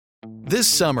This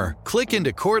summer, click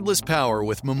into cordless power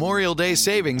with Memorial Day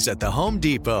savings at the Home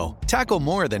Depot. Tackle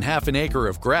more than half an acre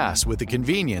of grass with the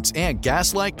convenience and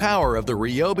gas-like power of the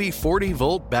Ryobi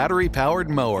 40-volt battery-powered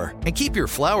mower. And keep your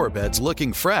flower beds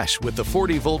looking fresh with the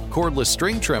 40-volt cordless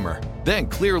string trimmer. Then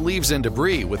clear leaves and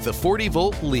debris with the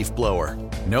 40-volt leaf blower.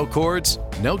 No cords,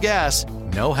 no gas,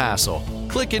 no hassle.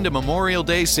 Click into Memorial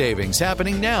Day savings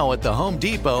happening now at the Home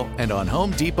Depot and on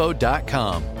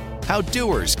HomeDepot.com. How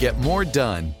doers get more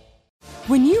done.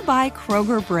 When you buy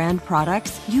Kroger brand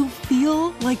products, you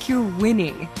feel like you're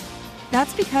winning.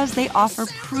 That's because they offer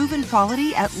proven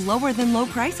quality at lower than low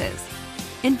prices.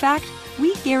 In fact,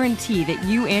 we guarantee that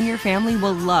you and your family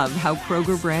will love how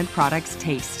Kroger brand products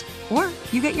taste, or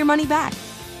you get your money back.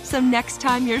 So next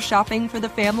time you're shopping for the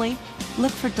family,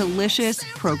 look for delicious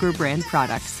Kroger brand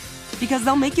products, because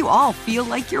they'll make you all feel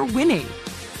like you're winning.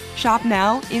 Shop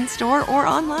now, in-store, or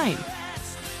online.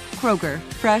 Kroger,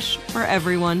 fresh for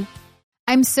everyone.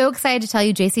 I'm so excited to tell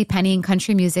you JCPenney and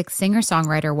country music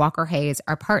singer-songwriter Walker Hayes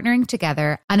are partnering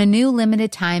together on a new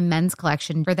limited-time men's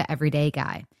collection for the everyday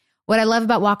guy. What I love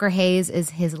about Walker Hayes is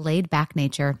his laid-back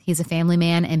nature. He's a family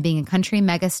man, and being a country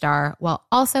megastar while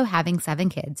also having 7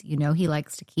 kids, you know he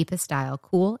likes to keep his style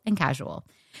cool and casual.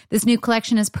 This new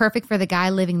collection is perfect for the guy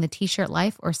living the t-shirt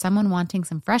life or someone wanting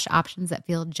some fresh options that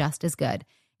feel just as good.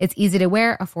 It's easy to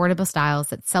wear, affordable styles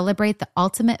that celebrate the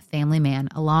ultimate family man,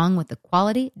 along with the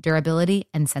quality, durability,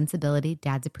 and sensibility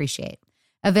dads appreciate.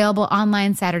 Available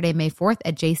online Saturday, May 4th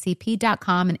at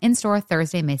jcp.com and in-store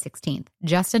Thursday, May 16th,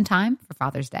 just in time for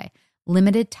Father's Day.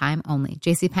 Limited time only.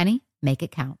 JCPenney, make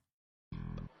it count.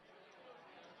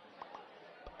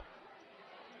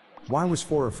 Why was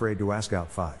 4 afraid to ask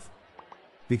out 5?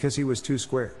 Because he was too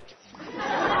squared.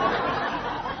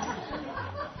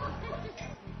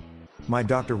 My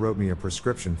doctor wrote me a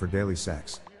prescription for daily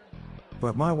sex,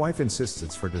 but my wife insists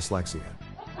it's for dyslexia.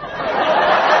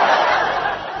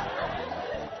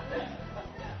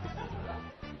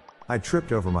 I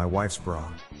tripped over my wife's bra.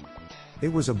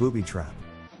 It was a booby trap.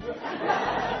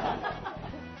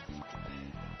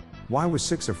 Why was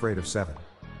 6 afraid of 7?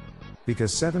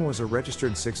 Because 7 was a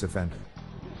registered 6 offender.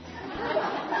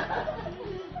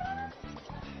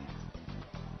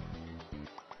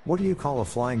 What do you call a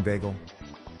flying bagel?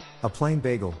 A plain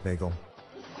bagel.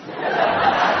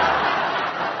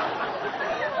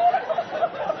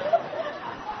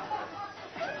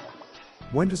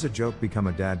 When does a joke become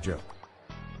a dad joke?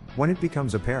 When it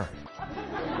becomes apparent.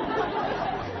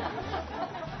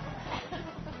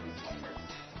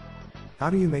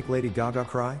 How do you make Lady Gaga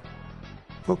cry?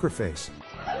 Poker face.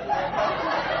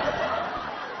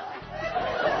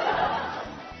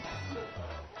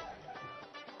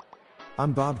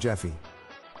 I'm Bob Jeffy.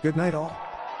 Good night all.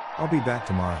 I'll be back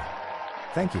tomorrow.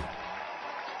 Thank you.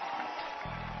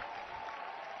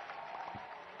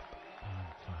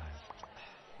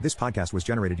 This podcast was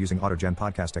generated using AutoGen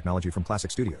podcast technology from Classic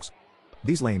Studios.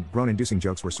 These lame, groan-inducing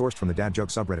jokes were sourced from the Dad Joke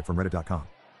subreddit from reddit.com.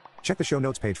 Check the show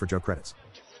notes page for joke credits.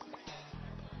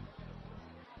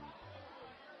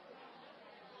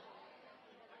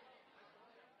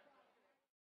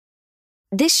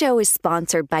 This show is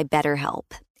sponsored by BetterHelp.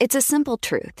 It's a simple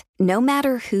truth. No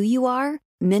matter who you are,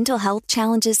 mental health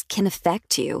challenges can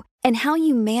affect you, and how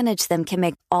you manage them can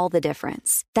make all the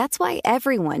difference. That's why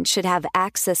everyone should have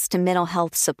access to mental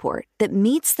health support that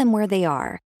meets them where they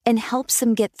are and helps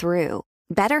them get through.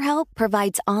 BetterHelp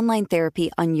provides online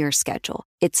therapy on your schedule.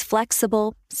 It's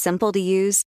flexible, simple to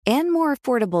use, and more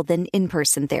affordable than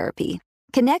in-person therapy.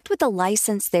 Connect with a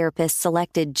licensed therapist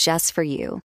selected just for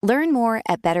you. Learn more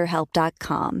at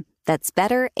BetterHelp.com. That's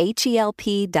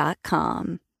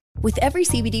BetterHelp.com. With every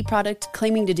CBD product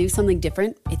claiming to do something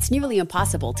different, it's nearly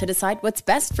impossible to decide what's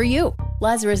best for you.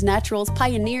 Lazarus Naturals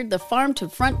pioneered the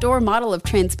farm-to-front-door model of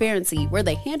transparency, where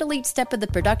they handle each step of the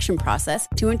production process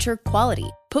to ensure quality,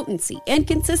 potency, and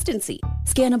consistency.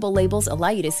 Scannable labels allow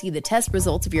you to see the test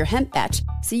results of your hemp batch,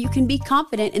 so you can be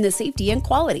confident in the safety and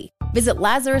quality. Visit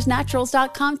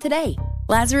LazarusNaturals.com today.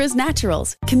 Lazarus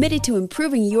Naturals, committed to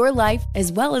improving your life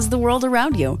as well as the world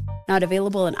around you. Not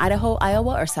available in Idaho,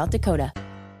 Iowa, or South Dakota.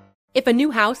 If a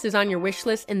new house is on your wish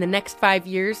list in the next 5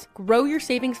 years, grow your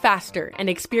savings faster and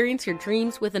experience your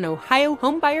dreams with an Ohio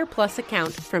Homebuyer Plus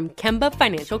account from Kemba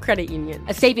Financial Credit Union.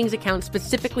 A savings account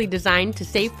specifically designed to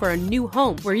save for a new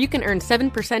home, where you can earn 7%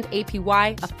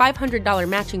 APY, a $500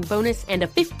 matching bonus, and a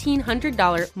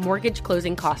 $1,500 mortgage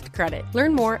closing cost credit.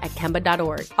 Learn more at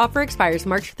Kemba.org. Offer expires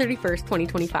March 31st,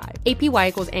 2025. APY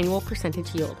equals annual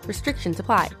percentage yield. Restrictions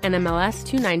apply. NMLS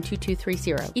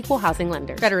 292230. Equal housing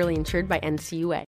lender. Federally insured by NCUA.